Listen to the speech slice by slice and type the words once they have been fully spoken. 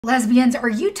Lesbians, are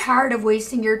you tired of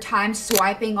wasting your time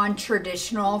swiping on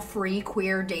traditional free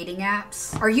queer dating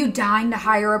apps? Are you dying to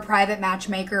hire a private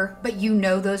matchmaker, but you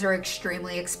know those are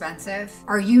extremely expensive?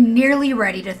 Are you nearly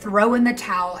ready to throw in the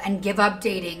towel and give up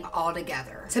dating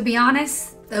altogether? To be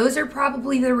honest, those are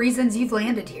probably the reasons you've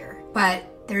landed here.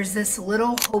 But there's this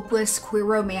little hopeless queer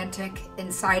romantic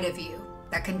inside of you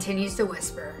that continues to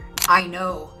whisper, I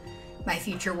know my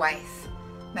future wife,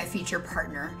 my future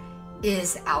partner,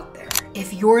 is out there.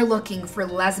 If you're looking for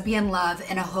lesbian love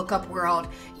in a hookup world,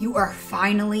 you are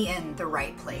finally in the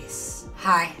right place.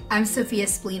 Hi, I'm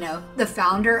SophiaSpallino, the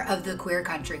founder of the Queer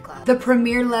Country Club, the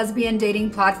premier lesbian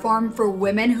dating platform for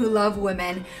women who love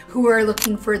women who are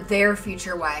looking for their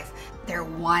future wife, their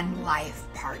one life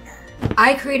partner.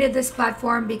 I created this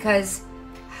platform because,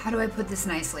 how do I put this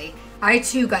nicely? I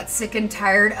too got sick and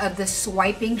tired of the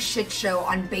swiping shit show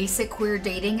on basic queer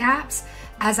dating apps,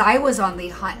 as I was on the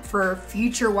hunt for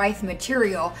future wife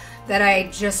material that I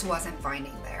just wasn't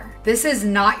finding there. This is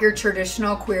not your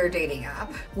traditional queer dating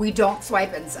app. We don't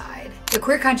swipe inside. The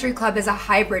Queer Country Club is a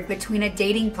hybrid between a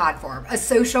dating platform, a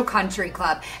social country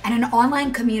club, and an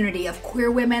online community of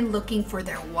queer women looking for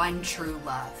their one true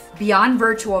love. Beyond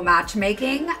virtual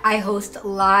matchmaking, I host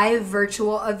live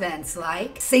virtual events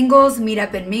like Singles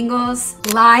Meetup and Mingles,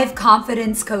 live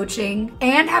confidence coaching,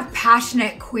 and have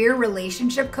passionate queer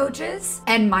relationship coaches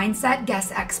and mindset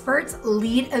guest experts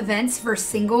lead events for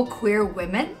single queer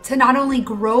women to not only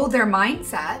grow their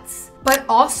mindsets, but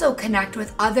also connect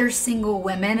with other single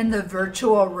women in the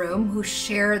virtual room who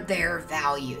share their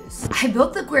values. I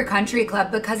built the Queer Country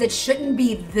Club because it shouldn't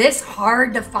be this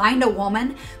hard to find a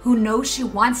woman who knows she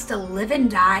wants to live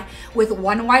and die with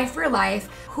one wife for life,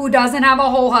 who doesn't have a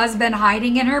whole husband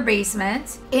hiding in her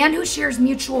basement, and who shares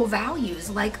mutual values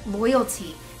like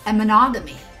loyalty and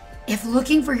monogamy. If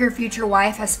looking for your future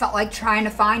wife has felt like trying to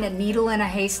find a needle in a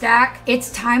haystack,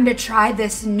 it's time to try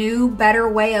this new, better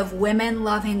way of women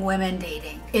loving women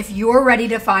dating. If you're ready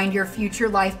to find your future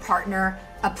life partner,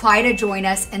 apply to join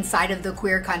us inside of the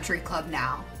Queer Country Club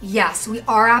now. Yes, we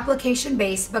are application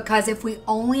based because if we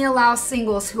only allow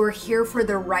singles who are here for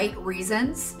the right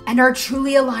reasons and are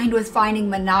truly aligned with finding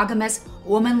monogamous,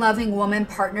 woman-loving woman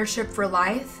partnership for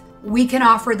life, we can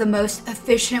offer the most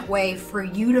efficient way for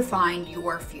you to find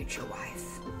your future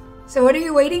wife. So what are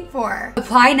you waiting for?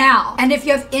 Apply now. And if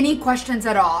you have any questions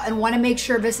at all and want to make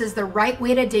sure this is the right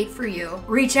way to date for you,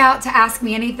 reach out to ask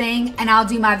me anything and I'll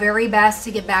do my very best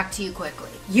to get back to you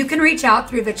quickly. You can reach out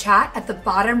through the chat at the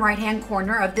bottom right-hand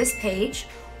corner of this page,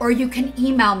 or you can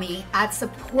email me at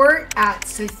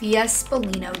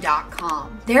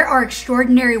support@SophiaSpallino.com. There are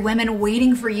extraordinary women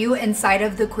waiting for you inside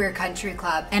of the Queer Country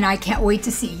Club, and I can't wait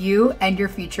to see you and your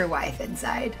future wife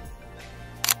inside.